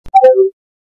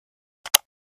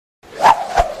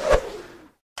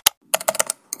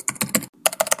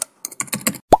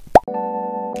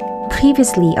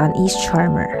Previously on East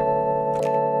Charmer.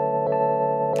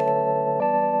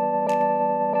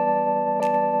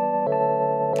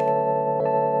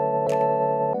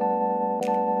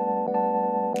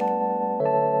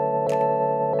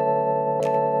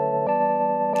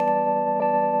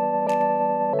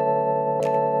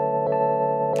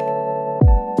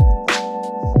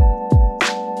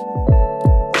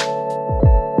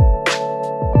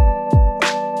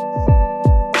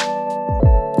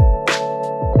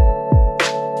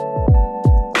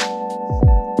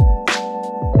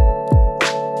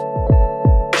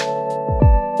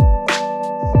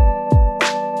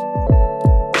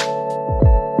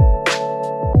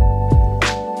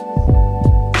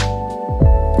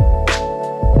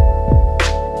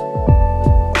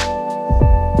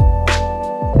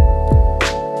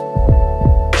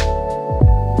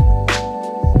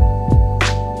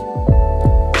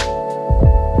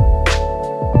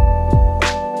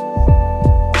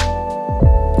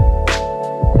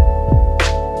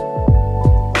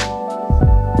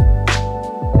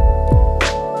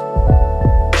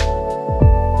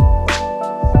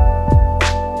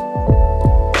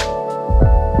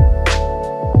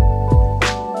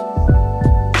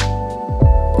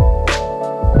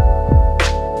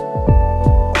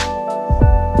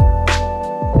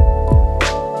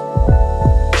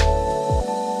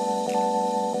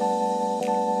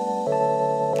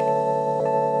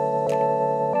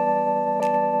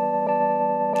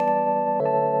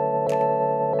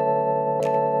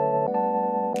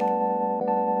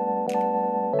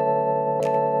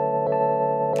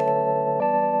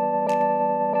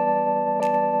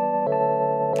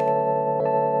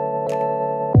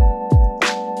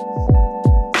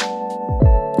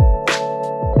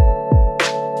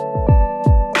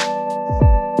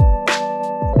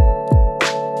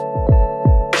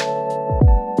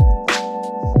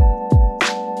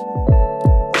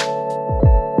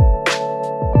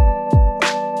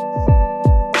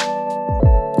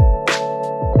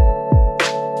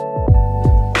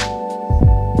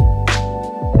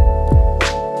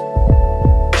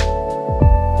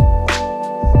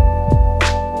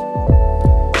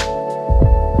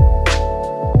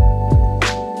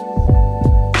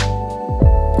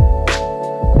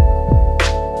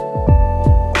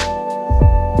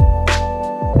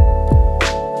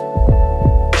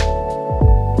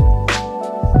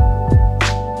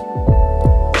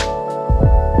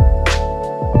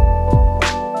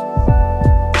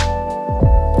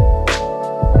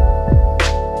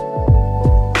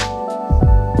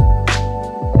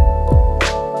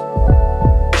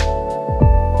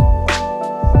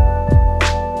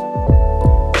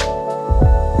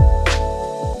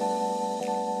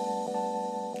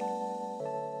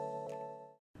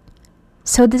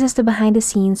 So this is the behind the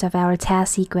scenes of our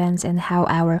task sequence and how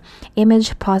our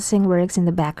image processing works in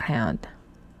the background.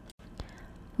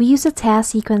 We use a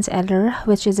task sequence editor,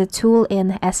 which is a tool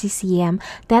in SCCM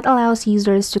that allows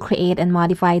users to create and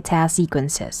modify task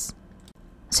sequences.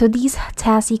 So these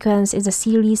task sequence is a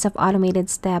series of automated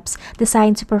steps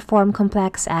designed to perform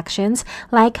complex actions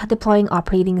like deploying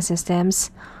operating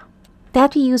systems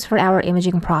that we use for our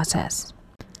imaging process.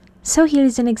 So here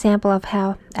is an example of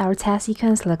how our task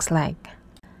sequence looks like.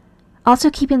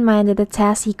 Also keep in mind that the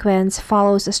task sequence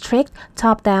follows a strict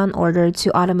top-down order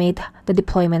to automate the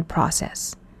deployment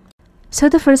process. So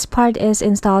the first part is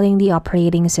installing the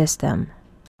operating system.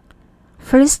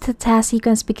 First, the task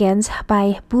sequence begins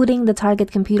by booting the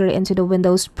target computer into the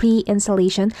Windows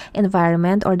pre-installation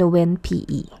environment, or the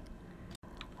WinPE.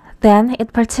 Then,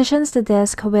 it partitions the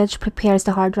disk, which prepares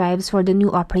the hard drives for the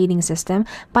new operating system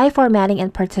by formatting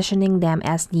and partitioning them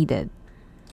as needed.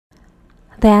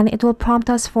 Then, it will prompt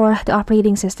us for the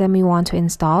operating system we want to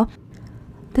install.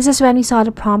 This is when we saw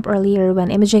the prompt earlier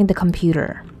when imaging the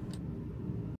computer.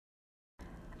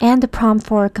 And the prompt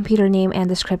for computer name and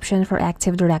description for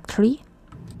Active Directory.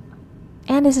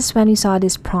 And this is when we saw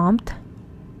this prompt.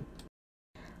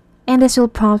 And this will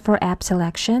prompt for app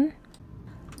selection.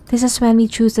 This is when we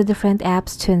choose the different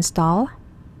apps to install.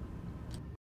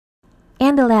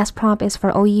 And the last prompt is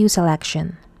for OU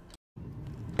selection.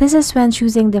 This is when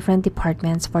choosing different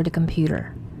departments for the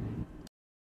computer.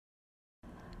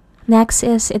 Next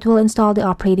is it will install the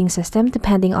operating system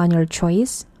depending on your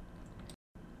choice.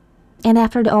 And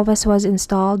after the OS was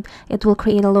installed, it will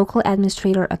create a local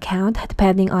administrator account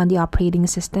depending on the operating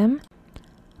system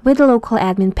with the local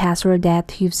admin password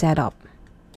that you've set up.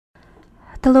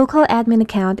 The local admin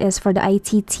account is for the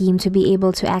IT team to be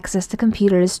able to access the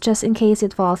computers just in case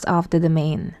it falls off the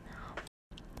domain.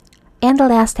 And the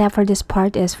last step for this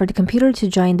part is for the computer to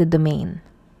join the domain.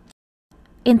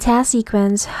 In task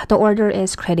sequence, the order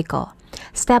is critical.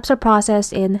 Steps are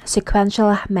processed in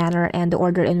sequential manner, and the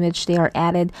order in which they are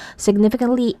added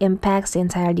significantly impacts the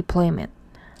entire deployment.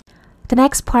 The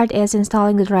next part is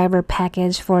installing the driver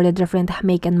package for the different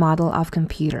make and model of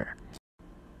computer.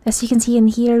 As you can see in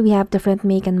here, we have different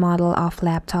make and model of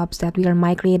laptops that we are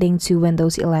migrating to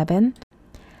Windows 11.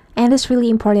 And it's really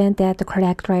important that the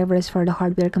correct drivers for the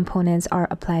hardware components are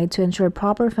applied to ensure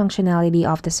proper functionality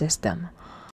of the system.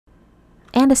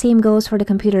 And the same goes for the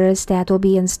computers that will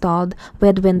be installed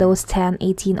with Windows 10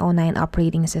 1809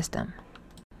 operating system.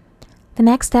 The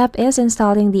next step is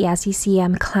installing the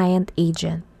SCCM client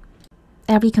agent.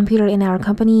 Every computer in our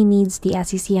company needs the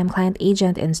SCCM client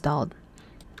agent installed.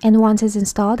 And once it's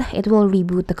installed, it will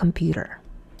reboot the computer.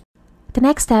 The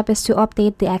next step is to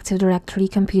update the Active Directory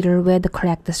computer with the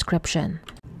correct description.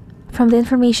 From the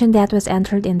information that was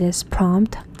entered in this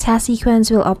prompt, task sequence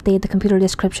will update the computer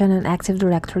description on Active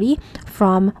Directory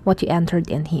from what you entered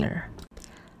in here.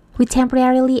 We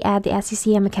temporarily add the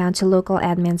SCCM account to local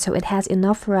admin so it has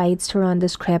enough rights to run the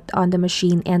script on the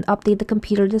machine and update the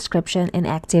computer description in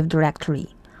Active Directory.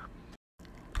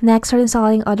 Next are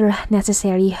installing other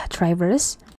necessary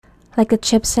drivers, like the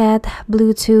chipset,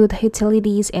 Bluetooth,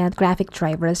 utilities, and graphic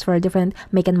drivers for different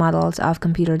make and models of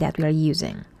computer that we are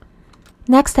using.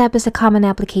 Next step is the common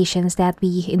applications that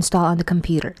we install on the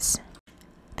computers.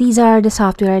 These are the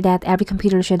software that every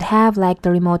computer should have, like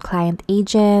the remote client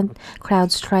agent,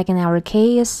 CrowdStrike in our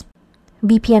case,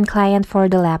 VPN client for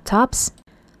the laptops,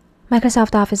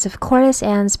 Microsoft Office of course,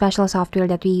 and special software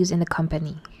that we use in the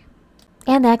company.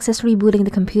 And next is rebooting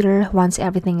the computer once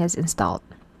everything is installed.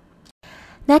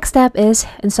 Next step is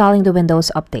installing the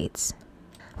Windows updates.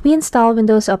 We install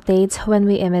Windows updates when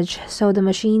we image so the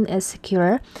machine is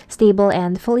secure, stable,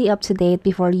 and fully up to date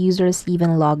before users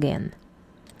even log in.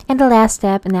 And the last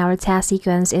step in our task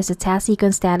sequence is the task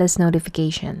sequence status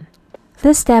notification.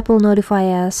 This step will notify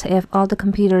us if all the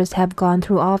computers have gone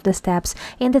through all of the steps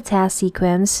in the task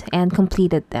sequence and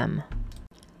completed them.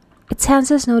 It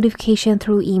sends us notification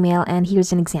through email, and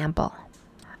here's an example.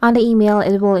 On the email,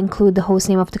 it will include the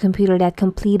hostname of the computer that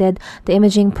completed the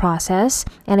imaging process,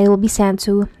 and it will be sent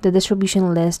to the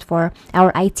distribution list for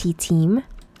our IT team.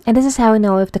 And this is how we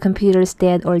know if the computers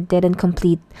did or didn't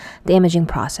complete the imaging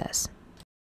process.